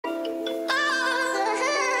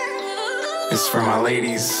It's for my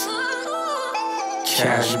ladies.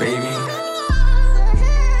 Cash, baby.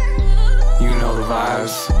 You know the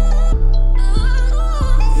vibes.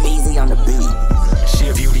 Beezie on the beat. She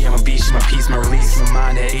a beauty, I'm a beast, she my peace, my release, my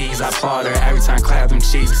mind at ease. I applaud her every time, clap them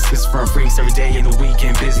cheeks. This is from freaks every day in the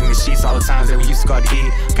weekend, busy in the sheets. All the times that we used to go out to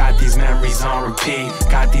eat. Got these memories on repeat,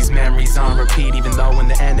 got these memories on repeat. Even though in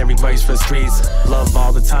the end everybody's for the streets. Love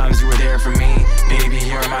all the times you were there for me. Baby,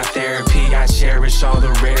 you're my therapy. I cherish all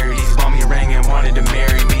the rarities. Bought me a ring and wanted to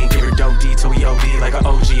marry me. Give her dope D till we OD like an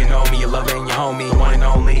OG. You know me, you love it and you homie, the one and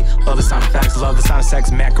only. Love the sound effects, love the sound of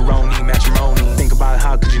sex, macaroni, matrimony. Think about it,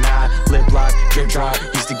 how could you not? Lip lock, drip drop.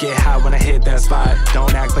 Used to get high when I hit that spot.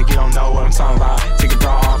 Don't act like you don't know what I'm talking about. Take a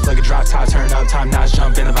bra off like a drop top, turn up, top notch,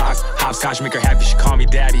 jump in the box. Hopscotch, make her happy, she call me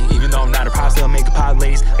daddy. Even though I'm not a prop, still make a pot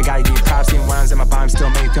ladies. I gotta give props, even when I was in my bottom, still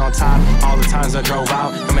make it on top. All the times I drove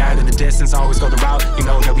out, no matter the distance, always go the route. You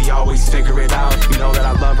know that we always figure it out. You know that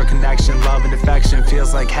I love our connection, love and affection.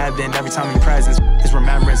 Feels like heaven every time in your presence. It's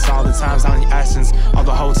remembrance, all the times on the essence. All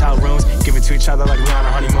the hotel rooms, give it to each other like we on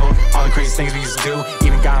a honeymoon. All the crazy things we used to do,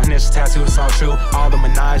 even got initial tattoo, it's all true. All the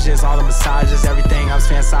menages, all the massages, everything I was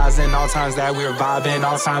fantasizing. All times that we were vibing,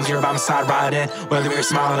 all times you were by my side riding. Whether we were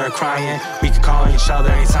smiling or crying, we could call on each other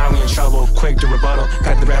anytime we in trouble. Quick to rebuttal,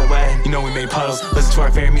 got the red away, you know we made puddles. Listen to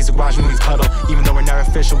our favorite music, watch movies, cuddle. Even though we're never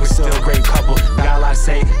official, we're still a great couple. Got a lot to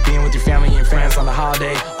say, being with your family and friends on the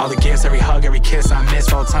holiday. All the gifts, every hug, every kiss I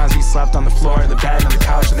miss. All the times we slept on the floor, in the bed, on the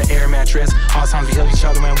couch, on the air mattress. All the times we healed each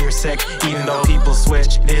other when we were sick. Even though people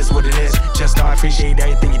switch, it is what it is. Just know I appreciate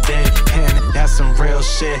everything you did, and that's some real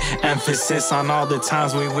shit. Emphasis on all the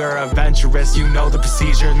times we were adventurous. You know the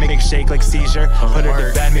procedure, make it shake like a seizure. Put her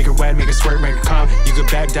to bed, make her wet, make her squirt, make her come. You could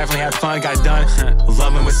bet, definitely had fun, got it done.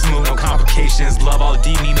 Loving with smooth, no complications. Love all the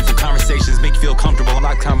deep, meaningful conversations. Make you feel comfortable,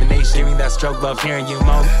 unlock combination. Give me that stroke, love hearing you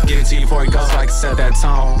moan. Give it to you before it goes, so I can set that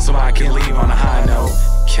tone, so I can leave on a high note.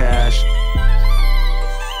 Cash.